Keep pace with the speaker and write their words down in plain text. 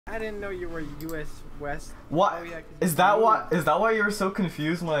I didn't know you were U.S. West. What? Oh, yeah, is that what? Is that why you were so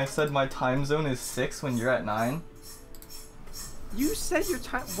confused when I said my time zone is 6 when you're at 9? You said your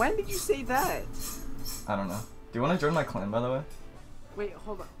time. When did you say that? I don't know. Do you want to join my clan, by the way? Wait,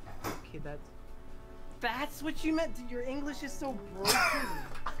 hold on. Okay, that's what you meant. Your English is so broken.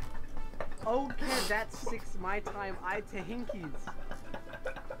 Okay, that's 6 my time. I Tahinkies.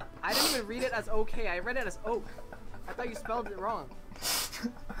 I didn't even read it as okay. I read it as oak. I thought you spelled it wrong.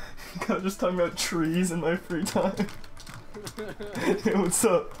 I was just talking about trees in my free time. Hey, what's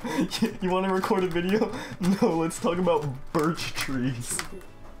up? You want to record a video? No, let's talk about birch trees.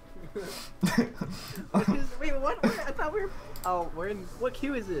 Wait, what? I thought we were. Oh, we're in. What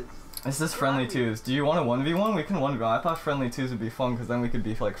queue is this? This is friendly twos. Do you want a 1v1? We can 1v1. I thought friendly twos would be fun because then we could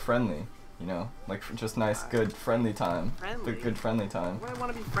be like friendly. You know, like just nice, good, friendly time. Friendly? Good friendly time. Why do I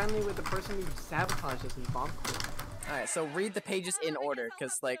want to be friendly with the person who sabotages and bombs me? Alright, so read the pages in order,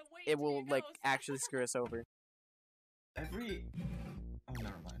 because, like, it will, like, actually screw us over. Oh,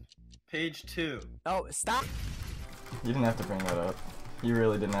 never mind. Page 2. Oh, stop! You didn't have to bring that up. You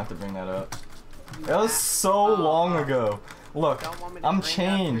really didn't have to bring that up. That was so long ago. Look, I'm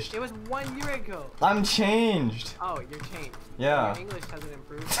changed. It was 1 year ago. I'm changed. Oh, you're changed. Yeah. Your English hasn't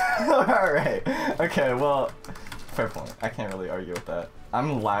improved. Alright. Okay, well, fair point. I can't really argue with that.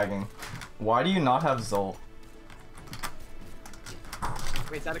 I'm lagging. Why do you not have Zol?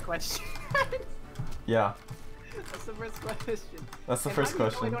 Wait, is that a question? Yeah. That's the first question. That's the first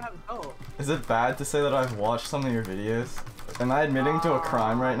question. Don't have Zoe? Is it bad to say that I've watched some of your videos? Am I admitting to a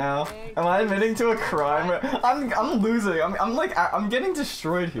crime right now? Am I admitting to a crime? I'm losing. I'm getting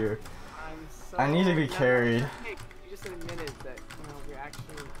destroyed here. I need to be carried. You just admitted that we're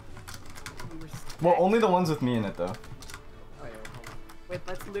actually. Well, only the ones with me in it though. Oh yeah, hold on. Wait,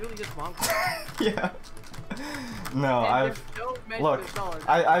 that's literally just bomb. Yeah. No, look.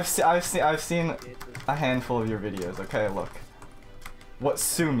 I've seen a handful of your videos. Okay, look. What,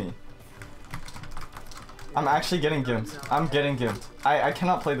 sue me? I'm actually getting gimped. I'm getting gimped. I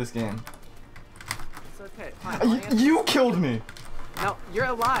cannot play this game. It's okay. Fine, you killed me. No, you're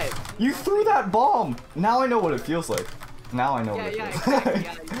alive. You threw that bomb. Now I know what it feels like. Now I know what it feels exactly. like.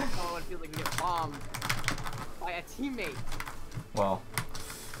 Yeah, you know what it feels like to get bombed by a teammate. Well,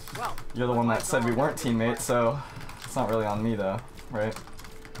 you're the one that said we weren't teammates, so it's not really on me though, right?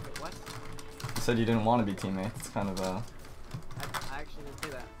 Wait, what? You said you didn't want to be teammates. It's kind of I actually didn't say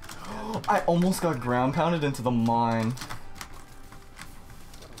that. I almost got ground pounded into the mine.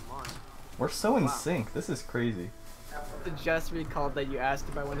 We're so in sync. This is crazy. I just recalled that you asked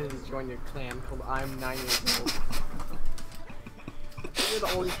if I wanted to join your clan called I'm 9 years old. You're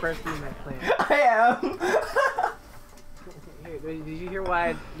the only person in that clan. I am. Hey, did you hear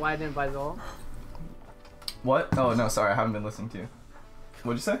why I didn't buy Zol? What? Oh no, sorry, I haven't been listening to you.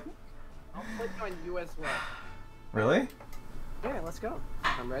 What'd you say? I'll put you on US West. Really? Yeah, let's go.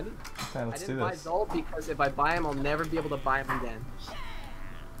 I'm ready. Okay, let's do this. I didn't buy Zol because if I buy him, I'll never be able to buy him again.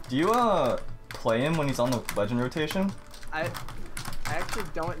 Do you play him when he's on the legend rotation? I actually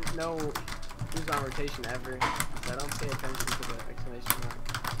don't know who's on rotation ever. So I don't pay attention to the exclamation mark.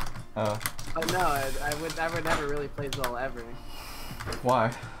 Oh. But no, I would never really play Zol ever.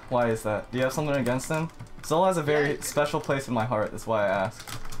 Why? Why is that? Do you have something against him? Zol has a very special place in my heart. That's why I asked.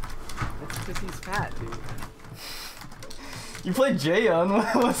 It's because he's fat, dude. You played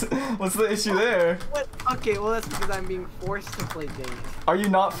Jaehyun. What's the issue there? What? Okay, well that's because I'm being forced to play Jaehyun. Are you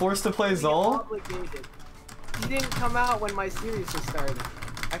not forced to play Zol? Obligated. He didn't come out when my series was started.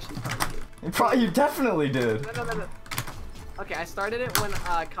 Actually, probably did. You definitely did. No. Okay, I started it when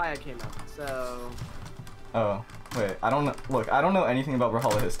Kaya came out, so... Oh, wait, I don't know. Look, I don't know anything about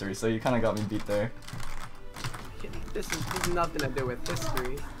Brawlhalla history, so you kind of got me beat there. This has nothing to do with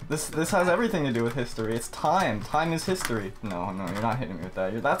history. This has everything to do with history. It's time. Time is history. No, you're not hitting me with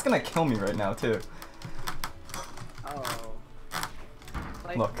that. That's gonna kill me right now, too. Oh.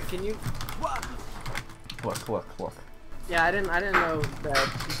 Like, look. Can you... Look. Yeah, I didn't know that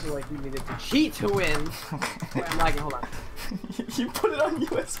people like you needed to cheat to win. Wait, I'm lagging, hold on. You put it on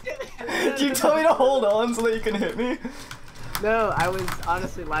USB. Do you tell me to hold on so that you can hit me? No, I was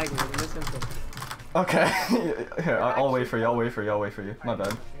honestly lagging. I was missing something. Okay. Here, I'll wait for you. I'll wait for you. My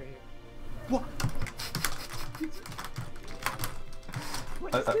bad. What?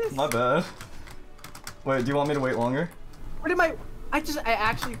 What is this? My bad. Wait, do you want me to wait longer? Where did my... I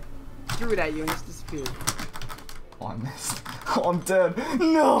actually threw it at you and it just disappeared. Oh, I missed. Oh, I'm dead.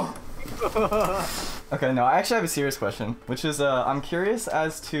 No! Okay, no, I actually have a serious question, which is, I'm curious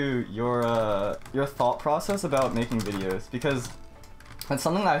as to your thought process about making videos, because it's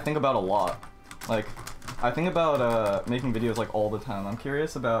something that I think about a lot. Like, I think about making videos like all the time. I'm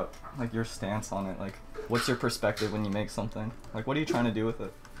curious about like your stance on it. Like, what's your perspective when you make something? Like, what are you trying to do with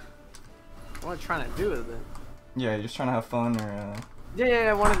it? What am I trying to do with it? Yeah, you're just trying to have fun, or.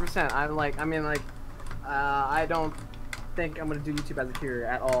 Yeah, 100%. I'm like, I don't think I'm gonna do YouTube as a career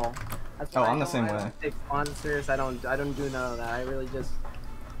at all. That's Oh, why I'm the same I way. don't take sponsors. I don't do none of that. I really just,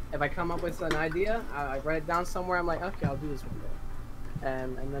 if I come up with an idea, I write it down somewhere. I'm like, okay, I'll do this one day,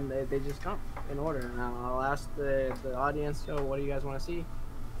 and then they just come in order, and I'll ask the audience, yo, what do you guys want to see?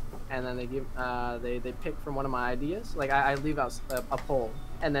 And then they give they pick from one of my ideas. Like I leave out a poll,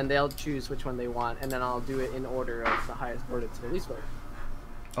 and then they'll choose which one they want, and then I'll do it in order of the highest voted to the least voted.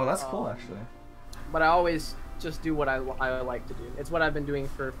 Oh, that's cool, actually. But I always just do what I like to do. It's what I've been doing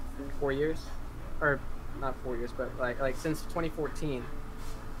for 4 years, or not 4 years, but like since 2014.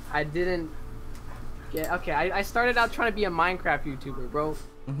 I didn't get I started out trying to be a Minecraft YouTuber, bro.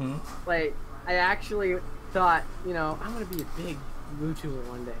 Mm-hmm. Like I actually thought, you know, I'm gonna be a big YouTuber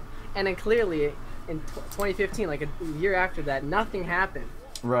one day, and then clearly in 2015, like a year after that, nothing happened.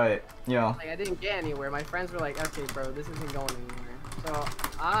 Right. Yeah. Like I didn't get anywhere. My friends were like, okay, bro, this isn't going anywhere. So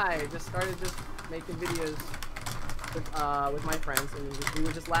I just started making videos with my friends, and we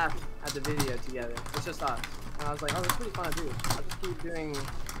would just laugh at the video together. It's just us. And I was like, oh, this is pretty fun to do. I'll just keep doing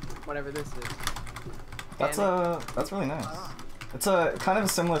whatever this is. That's really nice. It's a kind of a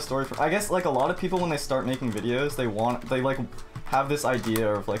similar story for, I guess, like a lot of people when they start making videos, they like have this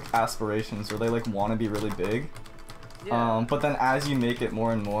idea of like aspirations, or they like want to be really big. Yeah. But then as you make it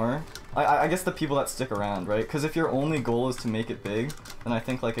more and more, I guess the people that stick around, right? Because if your only goal is to make it big, then I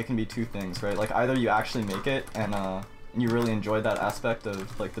think like it can be two things, right? Like either you actually make it and you really enjoy that aspect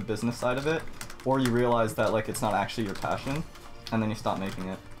of like the business side of it, or you realize that like it's not actually your passion, and then you stop making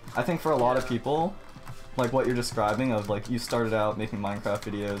it. I think for a lot of people, like what you're describing of like you started out making Minecraft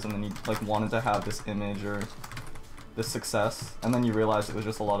videos and then you like wanted to have this image or this success, and then you realized it was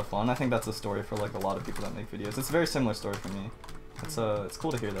just a lot of fun. I think that's a story for like a lot of people that make videos. It's a very similar story for me. It's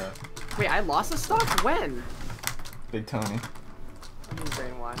cool to hear that. Wait, I lost a stock? When? Big Tony. I'm being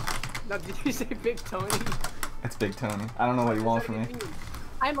brainwashed. No, did you say Big Tony? It's Big Tony. I don't know what you want from me.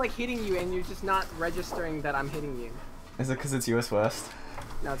 I'm like hitting you and you're just not registering that I'm hitting you. Is it because it's US West?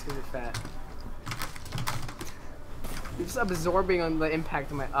 No, it's because you're fat. You're just absorbing on the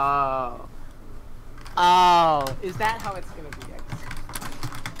impact of my. Oh. Oh, is that how it's gonna be?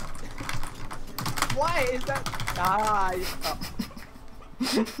 Why is that? Ah. Oh.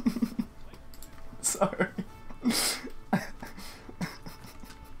 Sorry.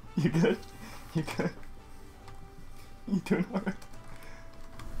 You good? You good? You doing alright?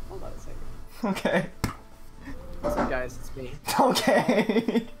 Hold on a second. Okay. What's up, guys? It's me.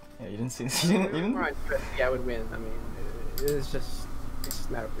 Okay. Yeah, you didn't see this. You didn't. Yeah, I would win. I mean, it's just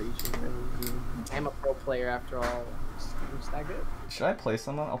not reaching. I mean, I'm a pro player after all. I'm just that good. Should I play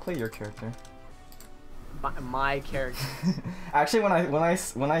someone? I'll play your character. My character. Actually,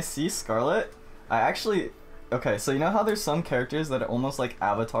 when I see Scarlet, I actually. Okay, so you know how there's some characters that are almost like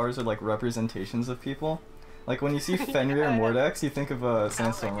avatars or like representations of people? Like when you see Fenrir and Mordex, you think of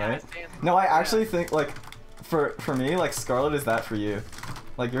Sandstorm, right? No, I actually think like, for me, like Scarlet is that for you.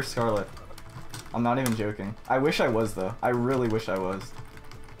 Like you're Scarlet. I'm not even joking. I wish I was though. I really wish I was.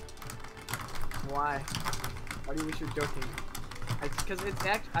 Why? Why do you wish you're joking? Because it's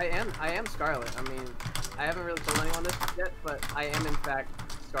I am Scarlet. I mean, I haven't really told anyone this yet, but I am in fact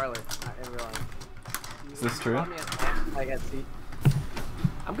Scarlet in real life. Is this true? I got see.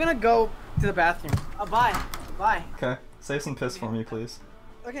 I'm gonna go to the bathroom. Oh, bye. Bye. Okay. Save some piss for me, please.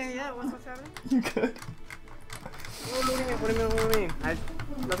 Okay, yeah, what's happening? You good? What do you mean?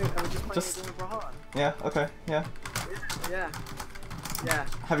 Nothing, I was just playing Brawlhalla. Yeah, okay, yeah. Yeah.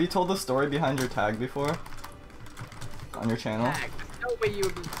 Have you told the story behind your tag before? On your channel? Tag. There's no way you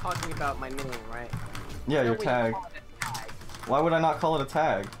would be talking about my name, right? Yeah, There's your no way tag. you call it a tag. Why would I not call it a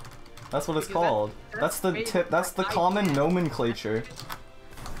tag? That's what it's called. That's the common nomenclature.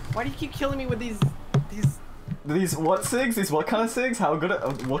 Why do you keep killing me with these These what SIGs? These what kind of SIGs? How good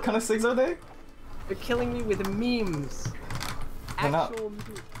what kind of SIGs are they? They're killing me with memes. They're not. Actual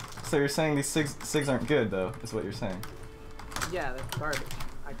memes. So you're saying these SIGs aren't good though, is what you're saying. Yeah, they're garbage.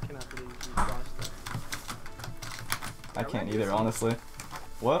 I cannot believe you watched that. I can't either, honestly.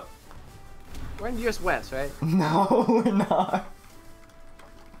 What? We're in US West, right? No, we're not.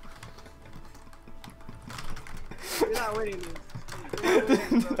 You're not winning this.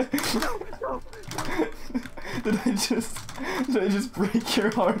 You're not winning, bro. No. Did I just break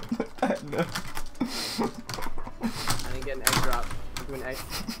your heart with that? No. I didn't get an egg drop. I'm doing egg.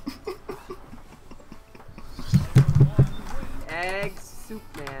 Egg soup,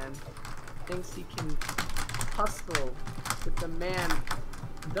 man. Thinks he can hustle with the man,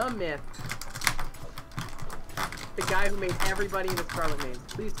 the myth, the guy who made everybody in the Scarlet maze.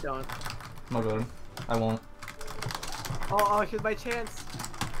 Please don't. No good. I won't. Oh, here's my chance.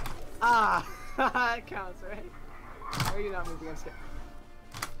 Ah, that counts, right? Why are you not moving? I'm scared.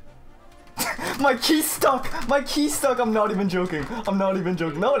 My key stuck! My key stuck! I'm not even joking. I'm not even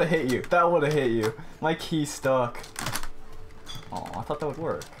joking. That would've hit you. That would've hit you. My key stuck. Oh, I thought that would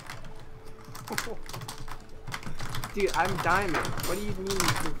work. Dude, I'm diamond. What do you mean you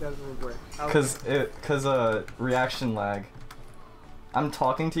think that would work? Cause reaction lag. I'm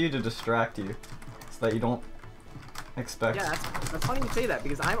talking to you to distract you, so that you don't expect. Yeah, that's funny you say that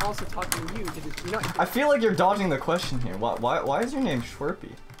because I'm also talking to you to you know. I feel like you're dodging the question here. Why is your name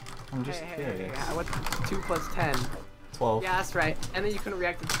Shwerpy? I'm just curious. Hey, what's 2 plus 10? 12. Yeah, that's right. And then you couldn't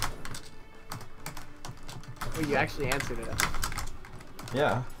react to. Wait, you actually answered it.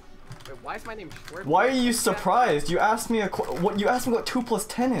 Yeah. Wait, why is my name Shwerpy? Why are you surprised? You asked me you asked me what 2 plus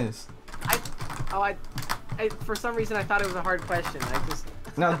 10 is. I for some reason I thought it was a hard question. I just.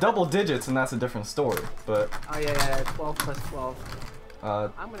 Now double digits and that's a different story, but. Oh yeah, 12 plus 12.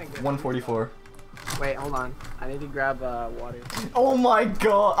 I'm gonna get 144. Wait, hold on. I need to grab water. Oh my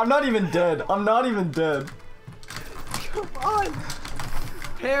god! I'm not even dead. I'm not even dead. Come on!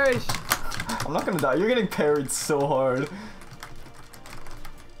 Perish! I'm not gonna die. You're getting parried so hard.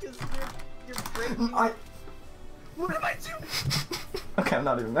 You're breaking. What am I doing? Okay, I'm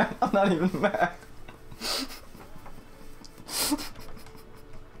not even mad. I'm not even mad.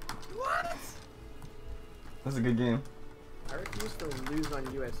 What? That's a good game. I refuse to lose on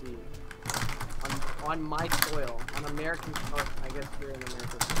USE. On my soil. On American soil. I guess you're in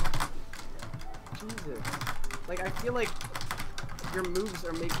America. Jesus. Like, I feel like your moves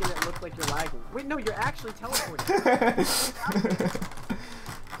are making it look like you're lagging. Wait, no, you're actually teleporting.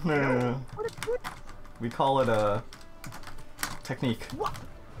 No. What? We call it a technique. What?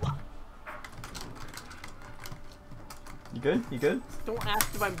 You good? You good? Don't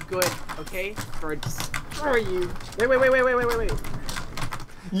ask if I'm good, okay? Or I destroy you. Wait.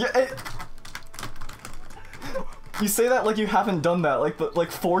 Yeah. You say that like you haven't done that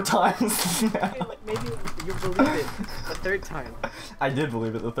like 4 times now. Okay, like maybe you believe it the 3rd time. I did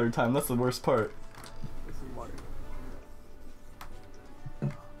believe it the 3rd time. That's the worst part. This is water.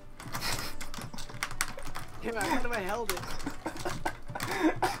 Damn, I thought if I held it.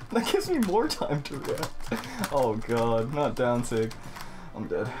 That gives me more time to react. Oh god, not down, Sig. I'm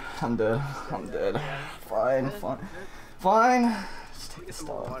dead. I'm dead. I'm dead. Fine. Just take Get the some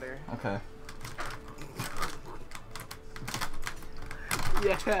more stop. water. Okay.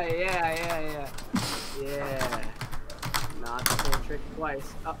 Yeah. Not the same trick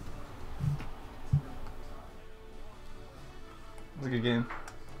twice. Oh. It was a good game.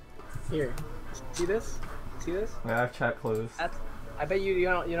 Here. See this? See this? Wait, I have chat closed. I bet you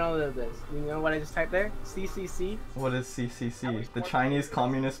don't know this. You know what I just typed there? CCC. What is CCC? The Chinese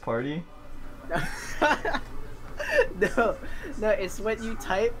Communist Party? No, it's what you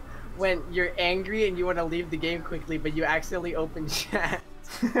type when you're angry and you want to leave the game quickly, but you accidentally open chat.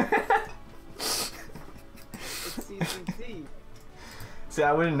 It's CCC. See,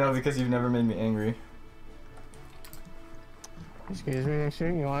 I wouldn't know because you've never made me angry. Excuse me,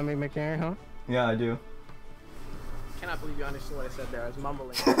 you want me to make you angry, huh? Yeah, I do. I cannot believe you understood what I said there. I was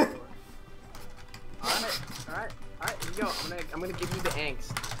mumbling. Alright, here you go. I'm gonna give you the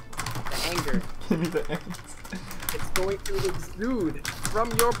angst. The anger. Give me the angst. It's going to exude from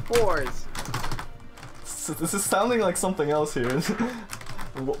your pores. So this is sounding like something else here.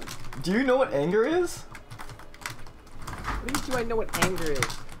 Do you know what anger is? What do I know what anger is?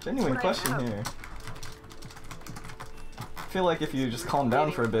 Genuine question here. I feel like if you just calm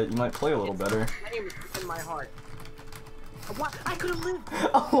down for a bit, you might play a little better. Flame is in my heart. What? I could have lived.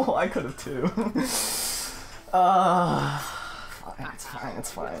 Oh, I could have too. Fine,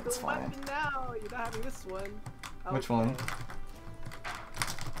 it's fine. Now you're not having this one. Okay. Which one?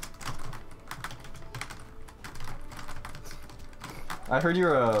 I heard you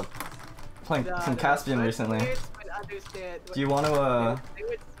were playing some Caspian recently. Do you want to They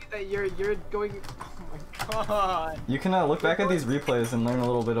would see that you're going. Oh my god. You can look back at these replays and learn a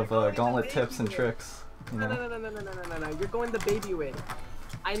little bit of Gauntlet tips and tricks. You know? No. You're going the baby way.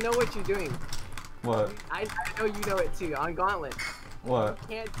 I know what you're doing. What? I know you know it too. On Gauntlet. What?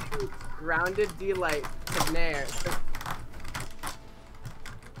 You can't do grounded delight to nair.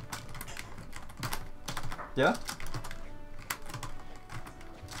 Yeah?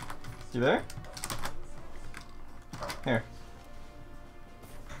 You there? Here.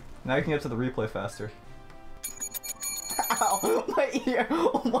 Now you can get to the replay faster. Ow! My ear!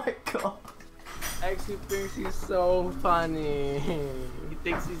 Oh my god! Eggsoup thinks he's so funny. He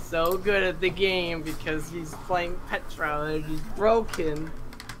thinks he's so good at the game because he's playing Petra and he's broken.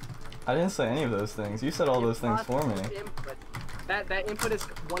 I didn't say any of those things. You said all those things for me. Input. That input is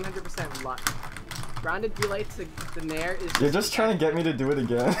 100% luck. Grounded delay to the nair is. You're just trying to get me to do it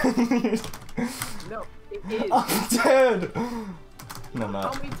again. No, it is. I'm dead. No, I'm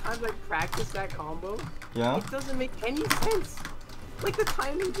not. How many times I practiced that combo? Yeah. It doesn't make any sense. Like the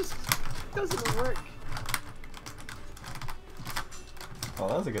timing just doesn't work. Oh,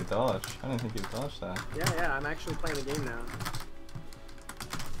 that was a good dodge. I didn't think you'd dodge that. Yeah, I'm actually playing the game now.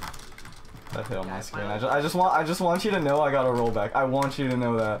 That hit on my screen. I just want you to know I got a rollback. I want you to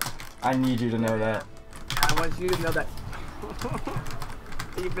know that. I need you to know that. I want you to know that.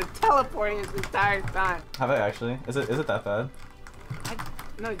 You've been teleporting this entire time. Have I actually? Is it that bad?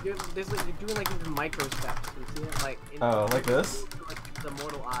 No, you're doing like these micro steps. You see it like. Oh, like this? Like the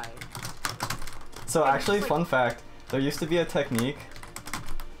mortal eye. So actually, fun fact: there used to be a technique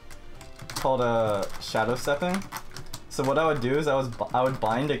called shadow stepping. So what I would do is I would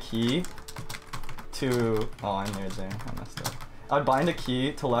bind a key to. Oh, I'm near there. I messed up. I would bind a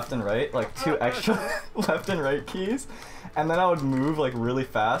key to left and right, like 2 extra left and right keys, and then I would move like really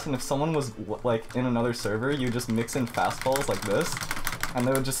fast. And if someone was like in another server, you just mix in fastballs like this, and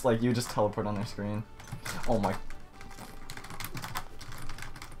they would just like you just teleport on their screen. Oh my.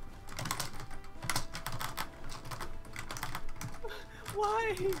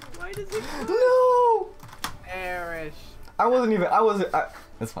 Why? Why does it? No. Perish.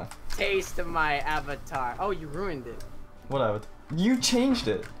 It's fine. Taste of my avatar. Oh, you ruined it. What avatar? You changed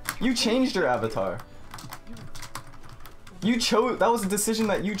it. You changed your avatar. You chose. That was a decision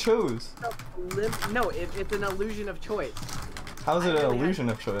that you chose. No, it's an illusion of choice. How is it an illusion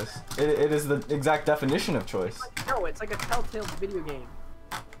of choice? It is the exact definition of choice. No, it's like a Telltale video game.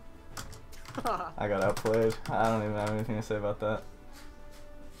 I got outplayed. I don't even have anything to say about that.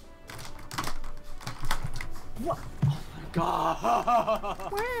 What? Oh my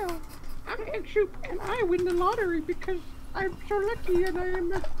god. Wow, I'm eggsoup and I win the lottery because I'm so lucky and I am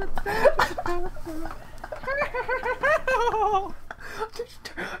the best.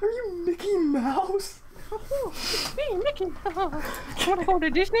 Are you Mickey Mouse? It's me, Mickey. Wanna go to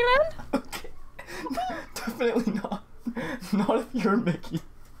Disneyland? Okay. Definitely not. Not if you're Mickey.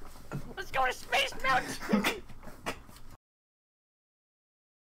 Let's go to Space Mountain. Okay.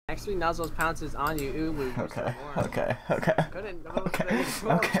 Actually, Nozzle's pounces on you. Ooh, Okay. Couldn't. Okay.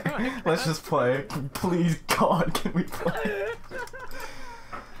 Let's just play. Please, God, can we play?